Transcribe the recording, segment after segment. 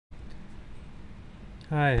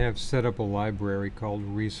I have set up a library called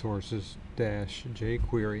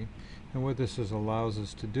resources-jQuery, and what this allows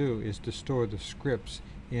us to do is to store the scripts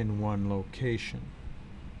in one location.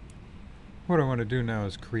 What I want to do now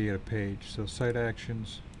is create a page. So Site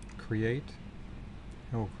Actions, Create,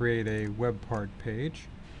 and we'll create a web part page.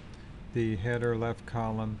 The header left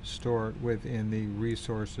column, store it within the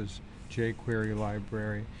Resources jQuery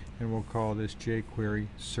library, and we'll call this jQuery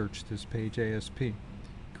Search This Page ASP.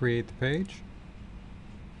 Create the page.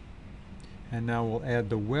 And now we'll add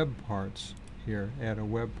the web parts here. Add a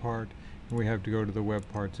web part, and we have to go to the web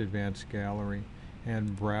parts advanced gallery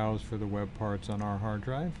and browse for the web parts on our hard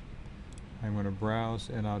drive. I'm going to browse,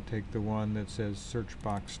 and I'll take the one that says search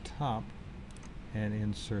box top and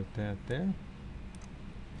insert that there.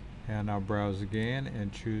 And I'll browse again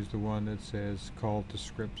and choose the one that says call to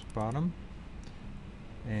scripts bottom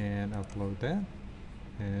and upload that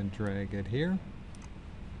and drag it here.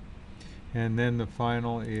 And then the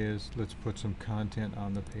final is, let's put some content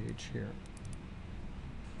on the page here.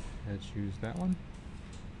 Let's use that one.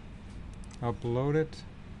 Upload it,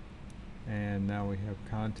 and now we have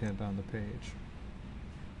content on the page.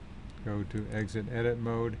 Go to exit edit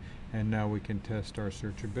mode, and now we can test our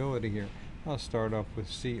searchability here. I'll start off with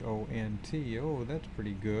C-O-N-T. Oh, that's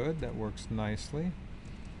pretty good. That works nicely.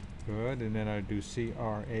 Good. And then I do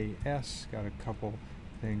C-R-A-S. Got a couple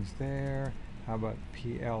things there. How about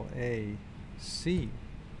P-L-A-C?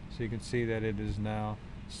 So you can see that it is now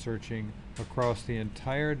searching across the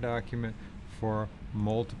entire document for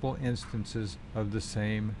multiple instances of the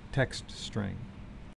same text string.